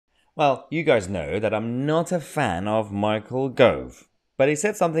Well, you guys know that I'm not a fan of Michael Gove, but he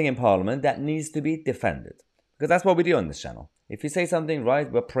said something in Parliament that needs to be defended. Because that's what we do on this channel. If you say something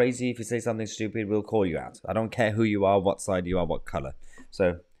right, we'll praise you. If you say something stupid, we'll call you out. I don't care who you are, what side you are, what color.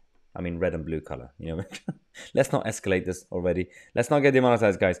 So, I mean red and blue color. You know, let's not escalate this already. Let's not get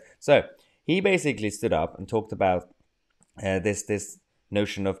demonetized, guys. So, he basically stood up and talked about this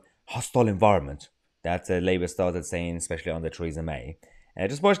notion of hostile environment that Labour started saying, especially under Theresa May.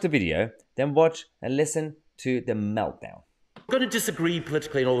 Just watch the video, then watch and listen to the meltdown. I'm going to disagree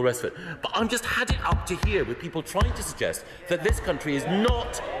politically and all the rest of it, but I'm just had it up to here with people trying to suggest that this country is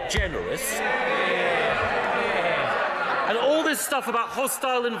not generous. And all this stuff about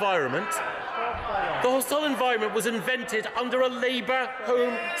hostile environment, the hostile environment was invented under a Labour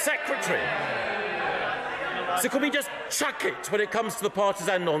Home Secretary. So can we just chuck it when it comes to the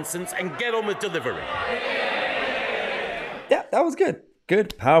partisan nonsense and get on with delivery? Yeah, that was good.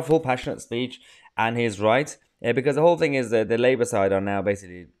 Good, powerful, passionate speech. And he's right. Because the whole thing is that the Labour side are now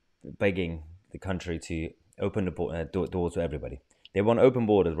basically begging the country to open the doors to everybody. They want open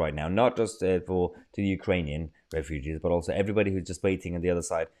borders right now, not just to the Ukrainian refugees, but also everybody who's just waiting on the other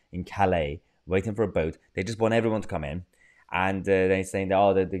side in Calais, waiting for a boat. They just want everyone to come in. And they're saying that,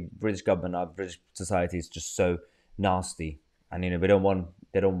 oh, the British government, our British society is just so nasty. And, you know,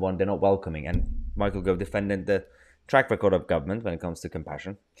 they're not welcoming. And Michael Gove defended the track record of government when it comes to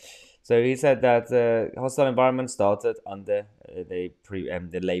compassion. So he said that hostile environment started under the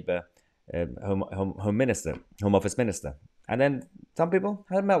Labour Home Office Minister. And then some people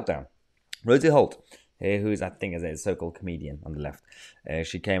had a meltdown. Rosie Holt, who is, I think, is a so-called comedian on the left,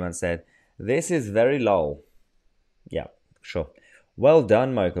 she came and said, "This is very lol." Yeah, sure. Well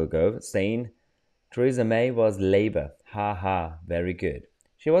done, Michael Gove, saying Theresa May was Labour. Ha ha, very good.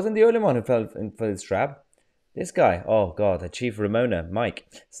 She wasn't the only one who fell for this trap. This guy, oh God, the Chief Ramona,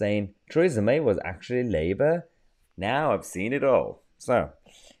 Mike, saying Theresa May was actually Labour. Now I've seen it all. So,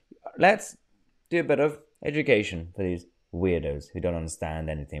 let's do a bit of education for these weirdos who don't understand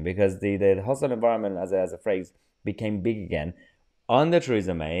anything. Because the hostile environment as a phrase became big again under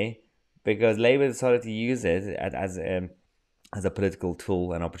Theresa May because Labour decided to use it as a political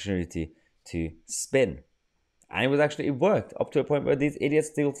tool and opportunity to spin. And it worked up to a point where these idiots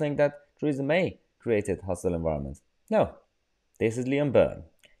still think that Theresa May created hostile environments. No, this is Liam Byrne.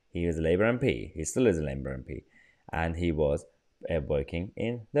 He is a Labour MP. He still is a Labour MP. And he was working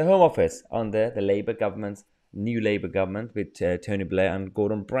in the Home Office under the Labour government, new Labour government with Tony Blair and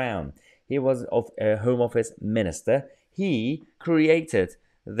Gordon Brown. He was a Home Office minister. He created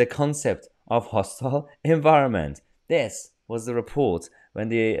the concept of hostile environment. This was the report when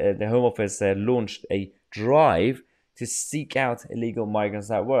the Home Office launched a drive to seek out illegal migrants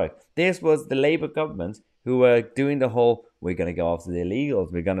at work. This was the Labour government who were doing the whole, we're going to go after the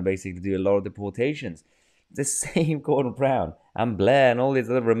illegals, we're going to basically do a lot of deportations. The same Gordon Brown and Blair and all these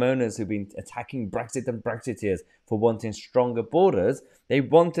other Ramonas who've been attacking Brexit and Brexiteers for wanting stronger borders, they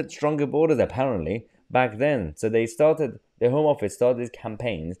wanted stronger borders apparently back then. So the Home Office started these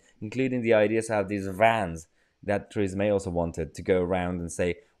campaigns, including the idea to have these vans that Theresa May also wanted to go around and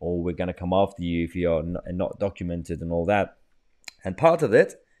say, oh, we're going to come after you if you're not documented and all that. And part of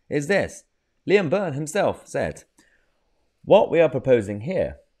it is this. Liam Byrne himself said, what we are proposing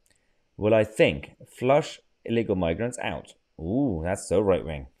here will, I think, flush illegal migrants out. Ooh, that's so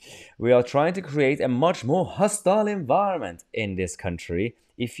right-wing. We are trying to create a much more hostile environment in this country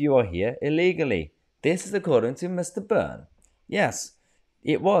if you are here illegally. This is according to Mr. Byrne. Yes,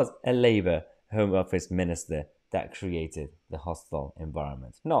 it was a Labour Home Office minister that created the hostile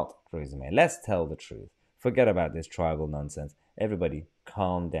environment, not Theresa May. Let's tell the truth. Forget about this tribal nonsense. Everybody,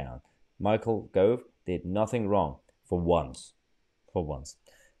 calm down. Michael Gove did nothing wrong for once. For once.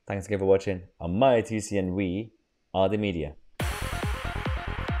 Thanks again for watching. I'm Mahyar, Tousi, and we are the media.